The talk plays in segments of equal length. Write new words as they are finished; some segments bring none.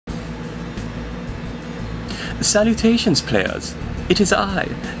Salutations, players! It is I,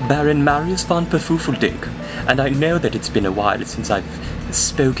 Baron Marius von Perfufeldink, and I know that it's been a while since I've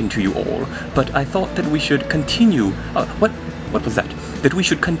spoken to you all, but I thought that we should continue... what was that? That we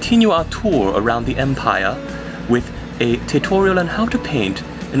should continue our tour around the Empire with a tutorial on how to paint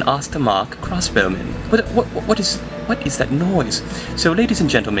an Ostermark crossbowman. What is that noise? So, ladies and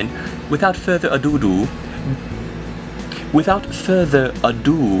gentlemen, without further ado,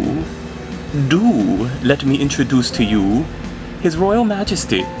 let me introduce to you His Royal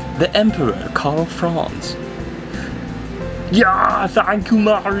Majesty, the Emperor Karl-Franz. Yeah, thank you,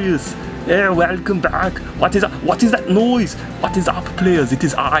 Marius. Yeah, welcome back. What is that noise? What is up, players? It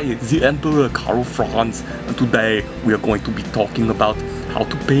is I, the Emperor Karl-Franz, and today we are going to be talking about how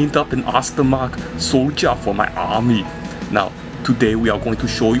to paint up an Ostermark soldier for my army. Now, today we are going to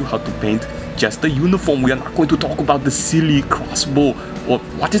show you how to paint just the uniform. We are not going to talk about the silly crossbow, or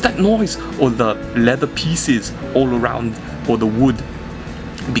what is that noise, or the leather pieces all around, or the wood,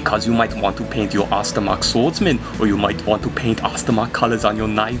 because you might want to paint your Ostermark swordsman, or you might want to paint Ostermark colors on your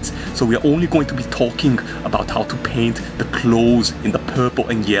knights. So we are only going to be talking about how to paint the clothes in the purple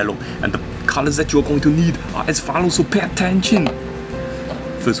and yellow, and the colors that you're going to need are as follows, so pay attention.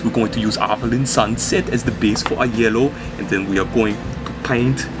 First, we're going to use Avalon Sunset as the base for our yellow, and then we are going to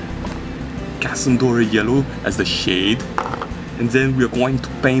paint Cassandora Yellow as the shade, and then we are going to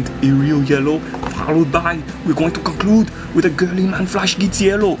paint Aerial Yellow, followed by, we're going to conclude with a Girly Man Flash Gits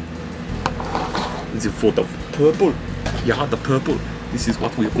Yellow. Then for the purple, yeah, the purple, this is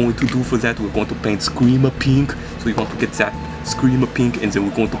what we're going to do for that. We're going to paint Screamer Pink, so you're going to get that Screamer Pink, and then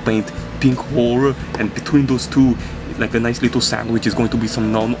we're going to paint Pink Horror, and between those two, like a nice little sandwich, is going to be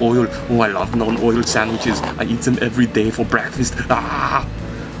some non-oil. Oh, I love non-oil sandwiches. I eat them every day for breakfast.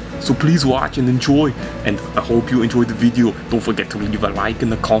 So please watch and enjoy, and I hope you enjoyed the video. Don't forget to leave a like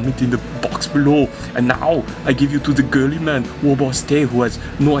and a comment in the box below. And now I give you to the girly man, Warboste, who has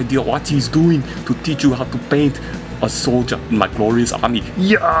no idea what he's doing, to teach you how to paint a soldier in my glorious army.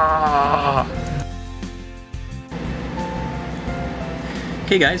 Yeah!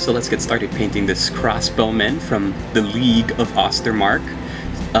 Okay guys, so let's get started painting this crossbowman from the League of Ostermark.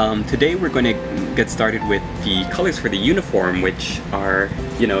 Today we're going to get started with the colors for the uniform, which are,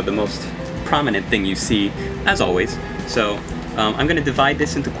 you know, the most prominent thing you see, as always. So I'm going to divide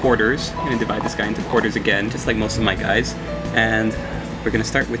this into quarters. I'm going to divide this guy into quarters again, just like most of my guys. And we're going to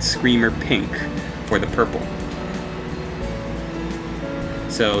start with Screamer Pink for the purple.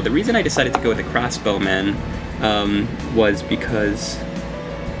 So the reason I decided to go with the crossbowman was because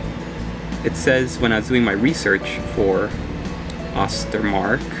it says when I was doing my research for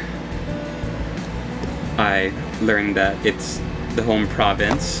Ostermark, I learned that it's the home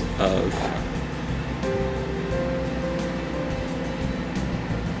province of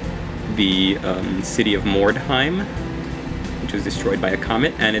the city of Mordheim, which was destroyed by a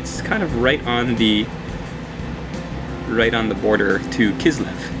comet, and it's kind of right on the border to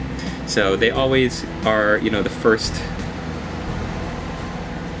Kislev. So they always are, you know, the first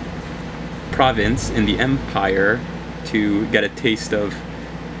province in the Empire to get a taste of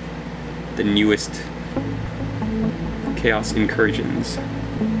the newest Chaos incursions.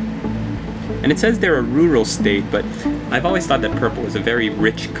 And it says they're a rural state, but I've always thought that purple is a very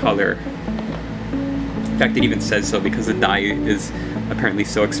rich color. In fact, it even says so because the dye is apparently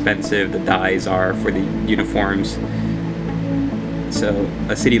so expensive. The dyes are for the uniforms. So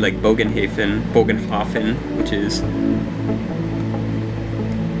a city like Bogenhofen, which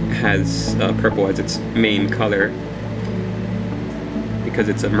has purple as its main color, because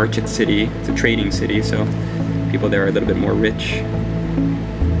it's a merchant city, it's a trading city, so people there are a little bit more rich.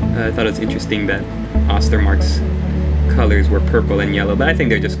 I thought it was interesting that Ostermark's colors were purple and yellow, but I think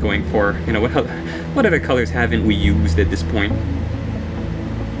they're just going for, you know, what other colors haven't we used at this point?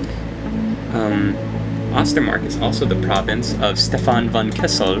 Ostermark is also the province of Stefan von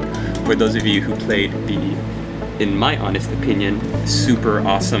Kessel, for those of you who played the, in my honest opinion, super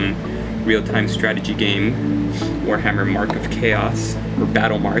awesome real-time strategy game, Warhammer Mark of Chaos, or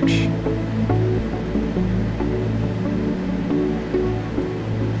Battle March.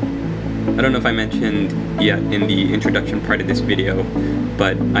 I don't know if I mentioned yet in the introduction part of this video,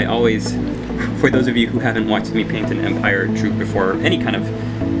 but I always, for those of you who haven't watched me paint an Empire troop before, any kind of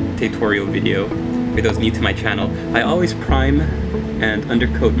tutorial video, for those new to my channel, I always prime and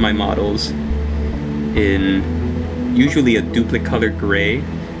undercoat my models in usually a duplicate color gray,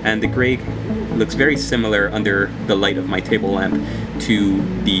 and the gray looks very similar under the light of my table lamp to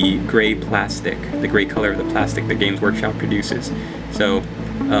the gray plastic, the gray color of the plastic that Games Workshop produces. So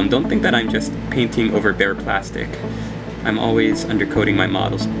don't think that I'm just painting over bare plastic. I'm always undercoating my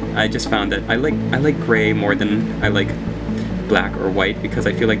models. I just found that I like gray more than I like black or white, because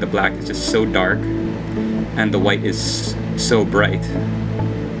I feel like the black is just so dark and the white is so bright.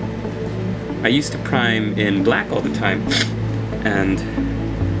 I used to prime in black all the time, and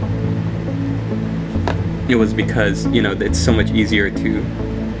it was because, you know, it's so much easier to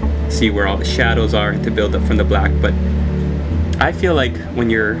see where all the shadows are to build up from the black. But I feel like when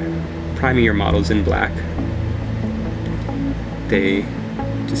you're priming your models in black, they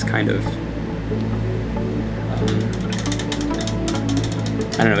just kind of,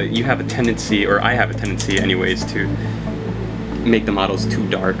 I don't know, you have a tendency, or I have a tendency anyways, to make the models too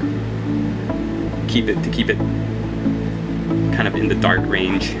dark. Keep it kind of in the dark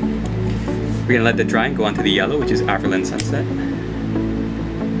range. We're gonna let that dry and go on to the yellow, which is Averland Sunset.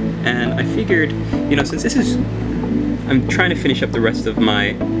 And I figured, you know, since this is, I'm trying to finish up the rest of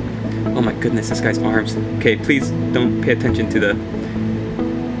my, oh my goodness, this guy's arms. Okay, please don't pay attention to the,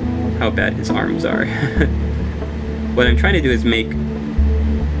 how bad his arms are. What I'm trying to do is make,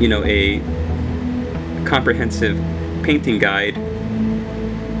 you know, a comprehensive painting guide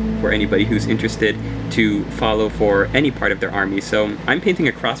for anybody who's interested to follow for any part of their army. So I'm painting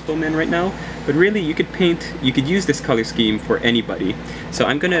a crossbowman right now, but really you could use this color scheme for anybody. So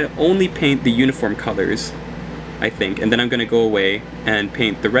I'm gonna only paint the uniform colors, I think, and then I'm gonna go away and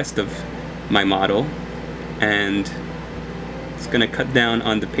paint the rest of my model, and it's gonna cut down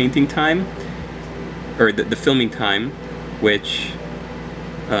on the painting time, or the filming time, which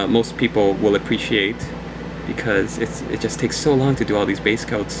most people will appreciate, because it just takes so long to do all these base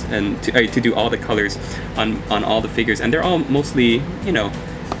coats and to do all the colors on all the figures, and they're all mostly, you know,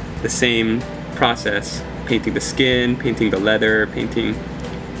 the same process: painting the skin, painting the leather, painting,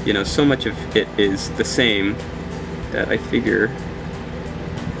 you know, so much of it is the same that I figure,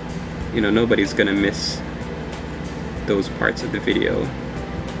 you know, nobody's gonna miss those parts of the video,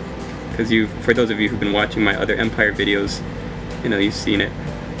 because for those of you who've been watching my other Empire videos, you know, you've seen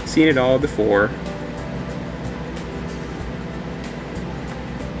it all before.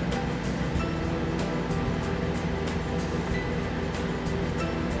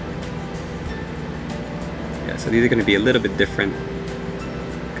 So these are going to be a little bit different,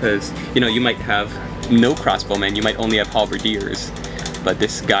 because, you know, you might have no crossbowmen, you might only have halberdiers, but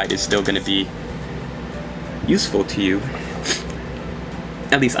this guide is still going to be useful to you.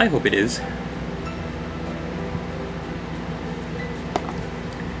 At least I hope it is.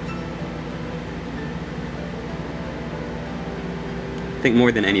 I think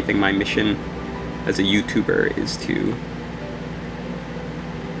more than anything, my mission as a YouTuber is to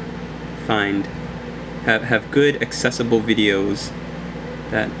have good accessible videos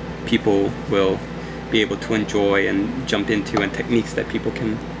that people will be able to enjoy and jump into, and techniques that people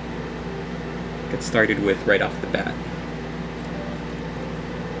can get started with right off the bat.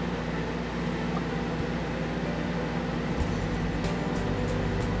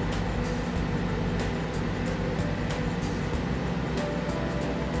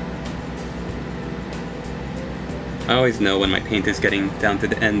 I always know when my paint is getting down to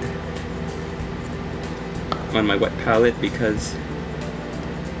the end on my wet palette, because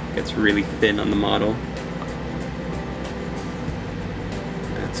it gets really thin on the model.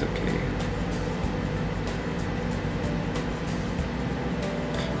 That's okay.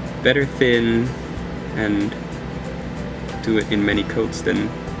 Better thin and do it in many coats than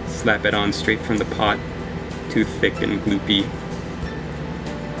slap it on straight from the pot, too thick and gloopy.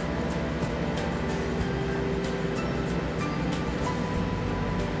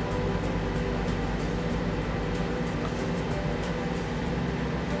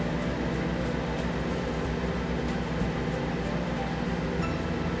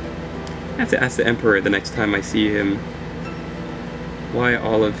 I have to ask the Emperor the next time I see him why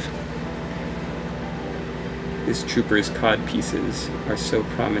all of his troopers' cod pieces are so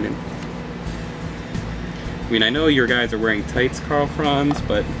prominent. I mean, I know your guys are wearing tights, Karl-Franz,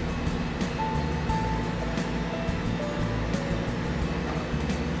 but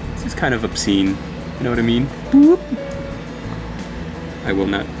this is kind of obscene, you know what I mean? Boop. I will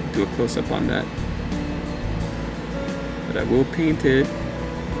not do a close-up on that, but I will paint it.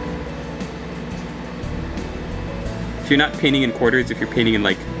 If you're not painting in quarters, if you're painting in,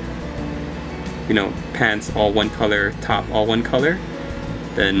 like, you know, pants all one color, top all one color,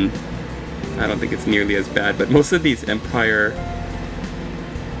 then I don't think it's nearly as bad. But most of these Empire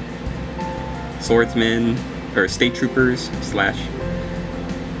swordsmen, or state troopers slash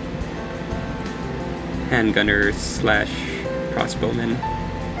handgunners slash crossbowmen,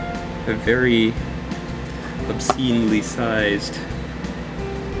 have very obscenely sized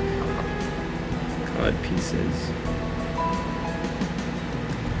cod pieces.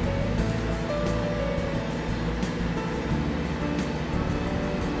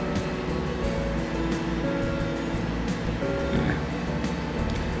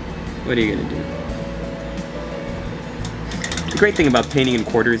 What are you gonna do? The great thing about painting in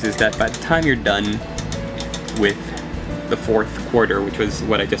quarters is that by the time you're done with the fourth quarter, which was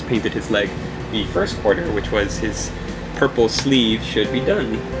what I just painted his leg, the first quarter, which was his purple sleeve, should be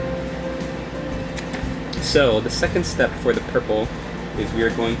done. So the second step for the purple is we are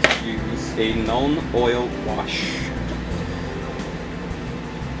going to use a non-oil wash.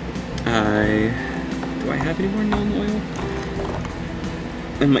 Do I have any more non-oil?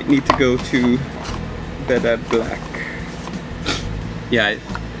 I might need to go to Beda Black. Yeah, I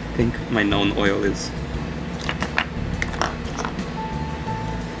think my non-oil is...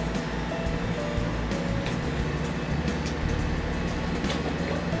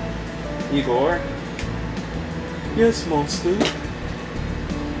 Igor? Yes, monster?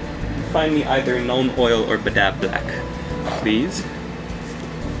 Find me either non-oil or Beda Black, please.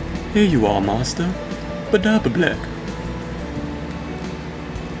 Here you are, master. Beda Black.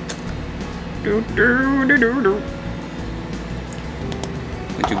 Do do do do do.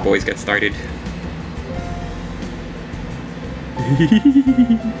 Let you boys get started.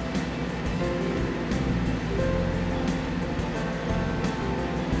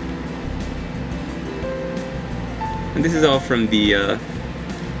 And this is all from the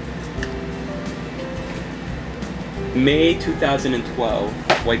May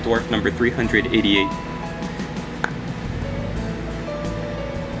 2012 White Dwarf number 388.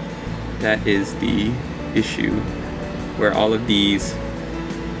 That is the issue where all of these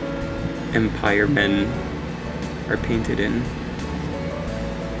Empire men are painted in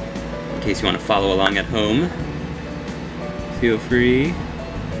case you want to follow along at home. Feel free.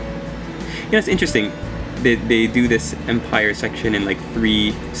 You know, it's interesting. They do this Empire section in like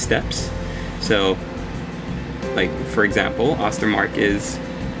 3 steps. So, like, for example, Ostermark is,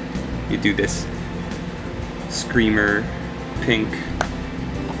 you do this Screamer pink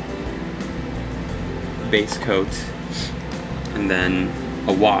base coat, and then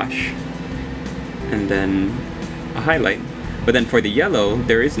a wash, and then a highlight. But then for the yellow,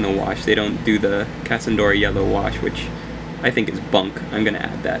 there is no wash. They don't do the Cassandora yellow wash, which I think is bunk. I'm gonna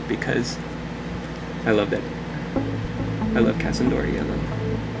add that because I love that. I love Cassandora yellow.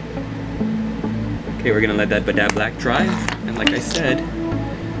 Okay, we're gonna let that Beda Black dry, and like I said,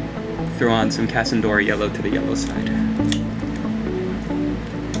 throw on some Cassandora yellow to the yellow side.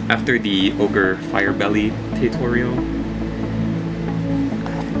 After the Ogre Firebelly tutorial,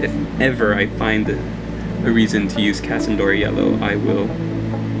 if ever I find a reason to use Cassandora yellow, I will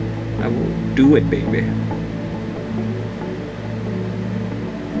do it, baby.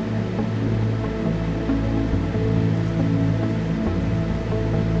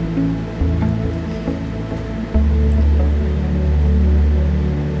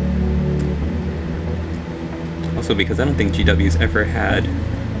 Also because I don't think GW's ever had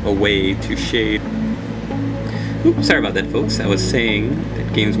a way to shade. Oops, sorry about that, folks. I was saying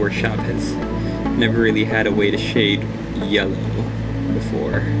that Games Workshop has never really had a way to shade yellow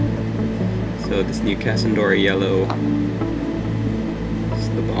before. So this new Cassandora yellow is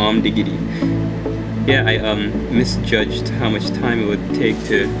the bomb diggity. Yeah, I misjudged how much time it would take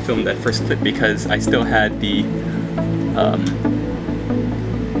to film that first clip because I still had the oh,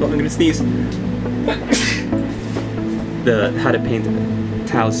 I'm gonna sneeze. The how to paint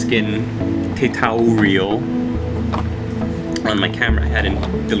Tau skin tutorial on my camera. I hadn't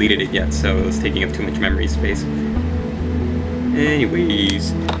deleted it yet, so it was taking up too much memory space. Anyways,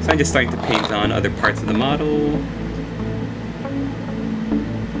 so I'm just starting to paint on other parts of the model.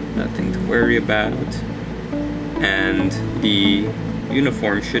 Nothing to worry about. And the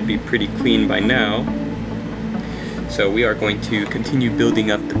uniform should be pretty clean by now. So we are going to continue building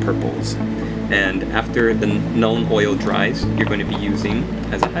up the purples. And after the non-oil dries, you're going to be using,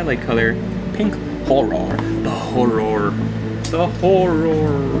 as a highlight color, pink horror. The horror. The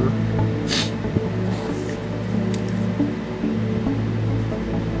horror.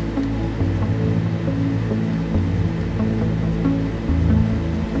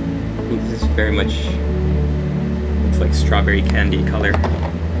 Ooh, this is very much, looks like strawberry candy color.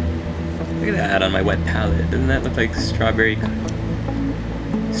 Look at that on my wet palette. Doesn't that look like strawberry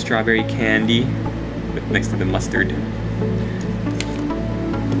candy next to the mustard?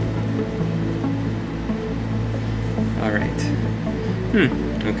 Alright.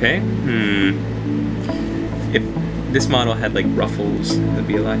 Okay. If this model had like ruffles, it would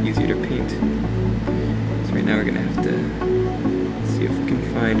be a lot easier to paint. So right now we're gonna have to see if we can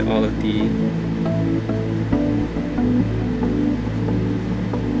find all of the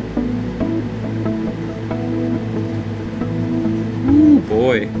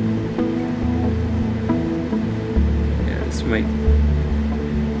boy. Yeah, this might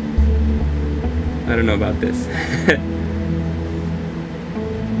don't know about this. I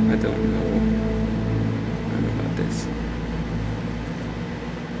don't know about this.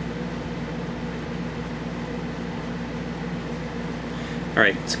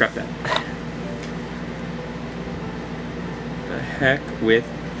 Alright, scrap that. The heck with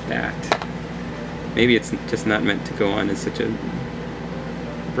that. Maybe it's just not meant to go on as such a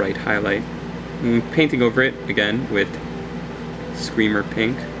bright highlight. I'm painting over it again with Screamer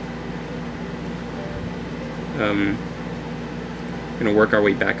Pink. Gonna work our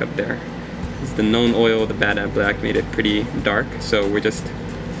way back up there. This is the known oil, the Bad Black made it pretty dark, so we're just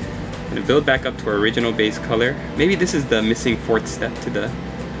gonna build back up to our original base color. Maybe this is the missing fourth step to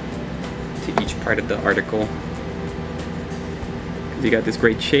each part of the article. Because you got this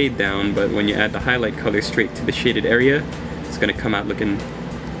great shade down, but when you add the highlight color straight to the shaded area, it's gonna come out looking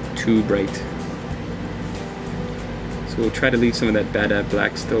too bright. So we'll try to leave some of that Bad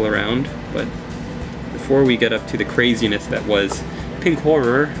Black still around, but before we get up to the craziness that was Pink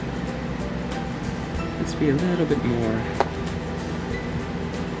Horror, let's be a little bit more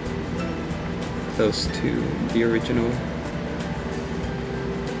close to the original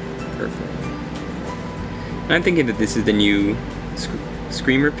purple. And I'm thinking that this is the new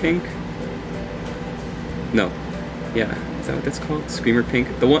Screamer Pink. No, yeah, is that what that's called? Screamer Pink.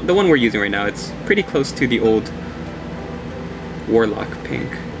 The one we're using right now. It's pretty close to the old Warlock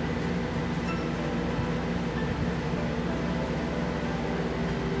Pink.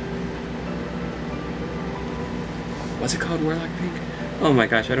 Was it called Warlock Pink? Oh my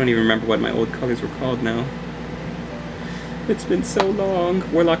gosh, I don't even remember what my old colors were called now. It's been so long.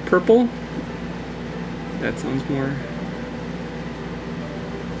 Warlock Purple? That sounds more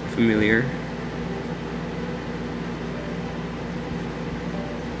familiar.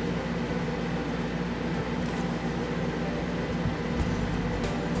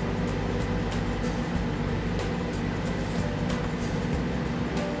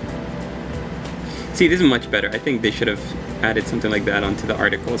 See, this is much better. I think they should have added something like that onto the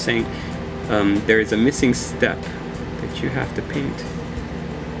article saying there is a missing step that you have to paint.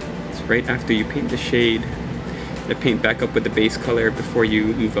 It's right after you paint the shade. To paint back up with the base color before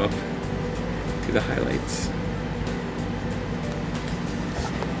you move up to the highlights.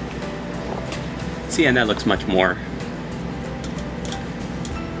 See, and that looks much more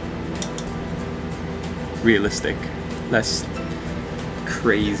realistic, less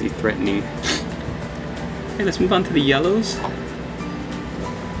crazy, threatening. Okay, let's move on to the yellows.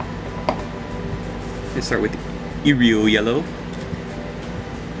 Let's start with Ereal Yellow.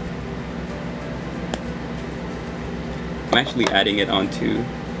 I'm actually adding it onto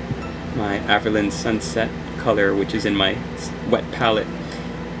my Averland Sunset color, which is in my wet palette,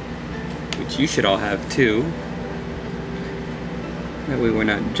 which you should all have too. That way we're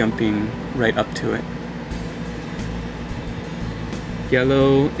not jumping right up to it.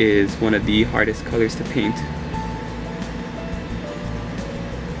 Yellow is one of the hardest colors to paint.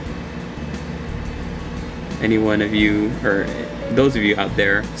 Any one of you, or those of you out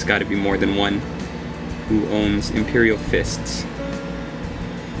there, it's got to be more than one, who owns Imperial Fists.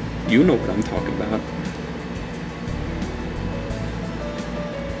 You know what I'm talking about.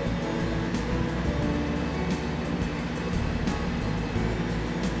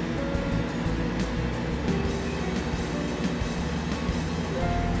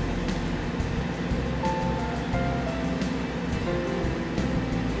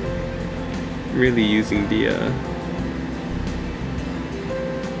 Really using the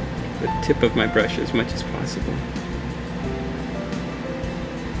tip of my brush as much as possible.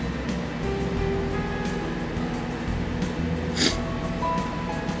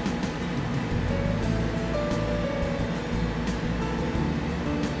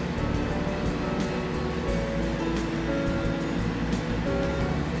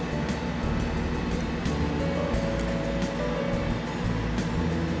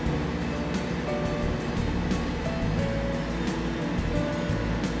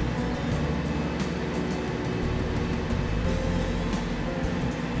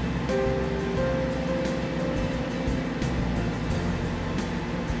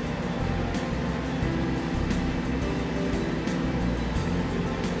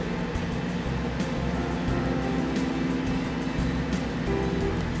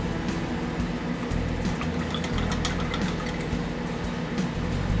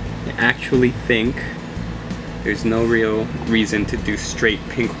 Actually think there's no real reason to do straight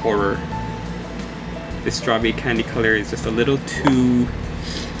Pink Horror. This strawberry candy color is just a little too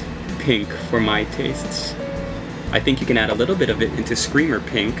pink for my tastes. I think you can add a little bit of it into Screamer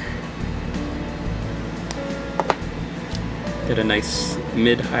Pink. Get a nice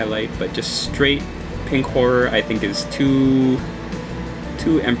mid highlight, but just straight pink horror I think is too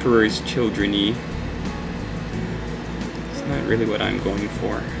Emperor's Children-y. It's not really what I'm going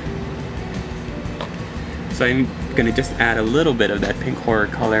for. So I'm gonna just add a little bit of that pink horror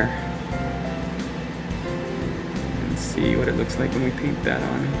color and see what it looks like when we paint that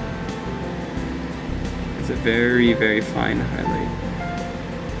on. It's a very, very fine highlight.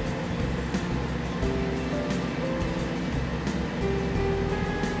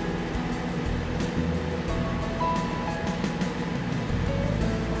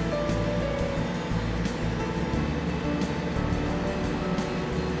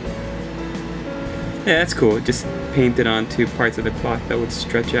 Yeah, that's cool. Just paint it onto parts of the cloth that would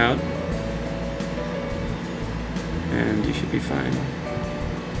stretch out, and you should be fine.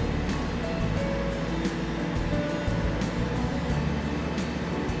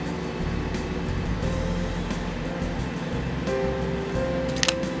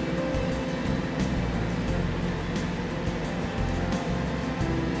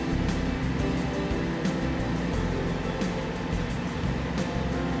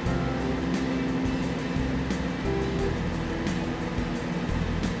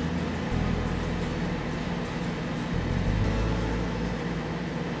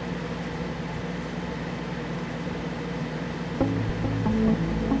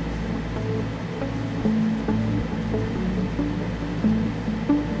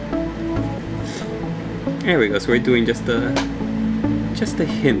 There we go, so we're doing just a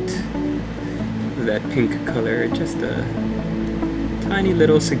hint of that pink color, just a tiny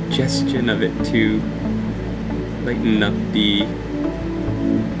little suggestion of it to lighten up the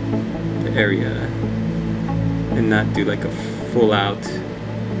area and not do like a full out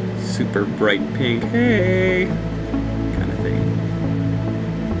super bright pink, hey, kind of thing.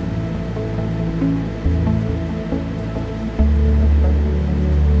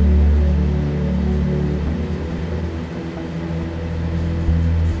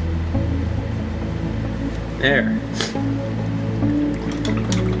 There.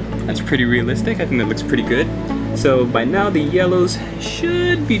 That's pretty realistic. I think that looks pretty good. So by now the yellows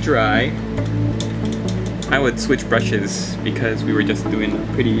should be dry. I would switch brushes because we were just doing a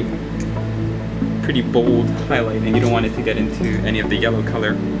pretty bold highlight and you don't want it to get into any of the yellow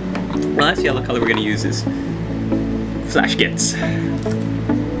color. The last yellow color we're going to use is Flash Gets.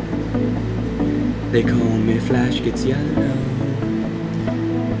 They call me Flash Gets Yellow.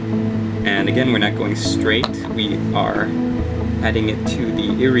 And again, we're not going straight, we are adding it to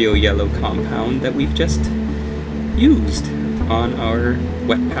the Aerial Yellow compound that we've just used on our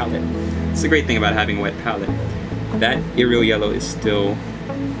wet palette. It's the great thing about having a wet palette. That Aerial Yellow is still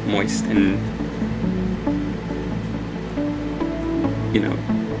moist and, you know,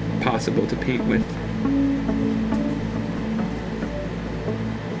 possible to paint with.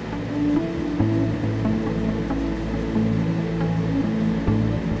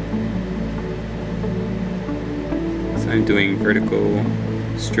 I'm doing vertical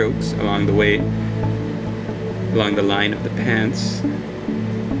strokes along the way, along the line of the pants.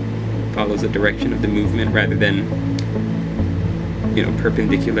 Follows the direction of the movement rather than, you know,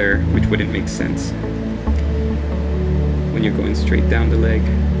 perpendicular, which wouldn't make sense when you're going straight down the leg.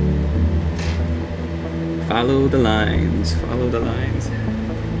 Follow the lines, follow the lines.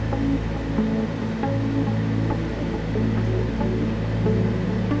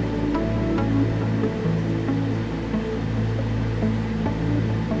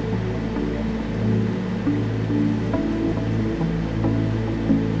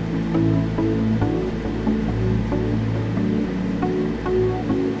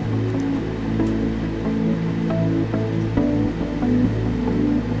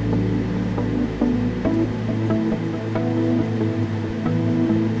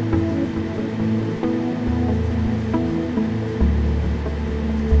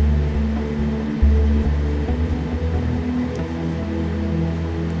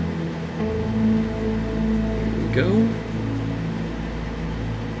 Go.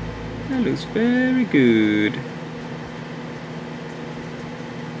 That looks very good.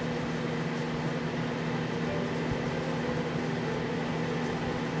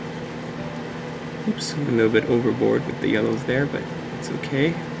 Oops, I'm a little bit overboard with the yellows there, but it's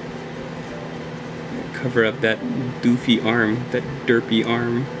okay. Cover up that doofy arm, that derpy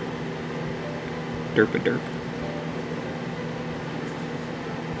arm. Derp-a-derp.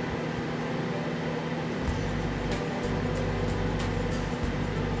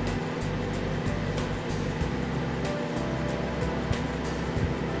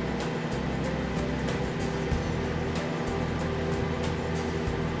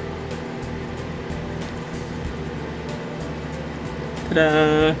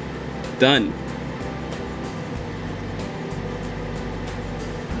 Ta-da! Done.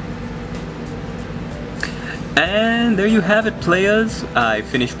 And there you have it, players. I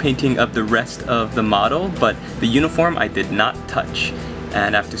finished painting up the rest of the model, but the uniform I did not touch.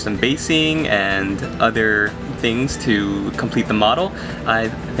 And after some basing and other things to complete the model, I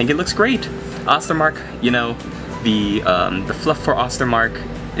think it looks great. Ostermark, you know, the fluff for Ostermark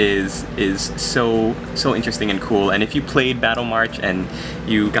is so interesting and cool. And if you played Battle March and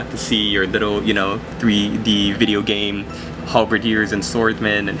you got to see your little, you know, 3D video game halberdiers and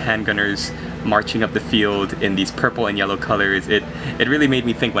swordsmen and handgunners marching up the field in these purple and yellow colors, it really made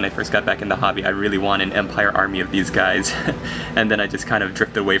me think when I first got back in the hobby I really want an Empire army of these guys. And then I just kind of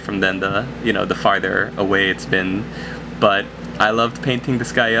drifted away from them the farther away it's been. But I loved painting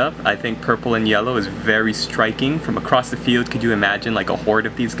this guy up. I think purple and yellow is very striking. From across the field, could you imagine like a horde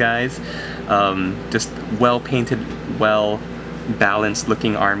of these guys? Just well painted, well balanced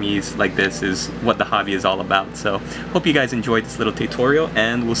looking armies like this is what the hobby is all about. So hope you guys enjoyed this little tutorial,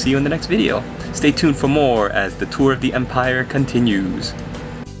 and we'll see you in the next video. Stay tuned for more as the tour of the Empire continues.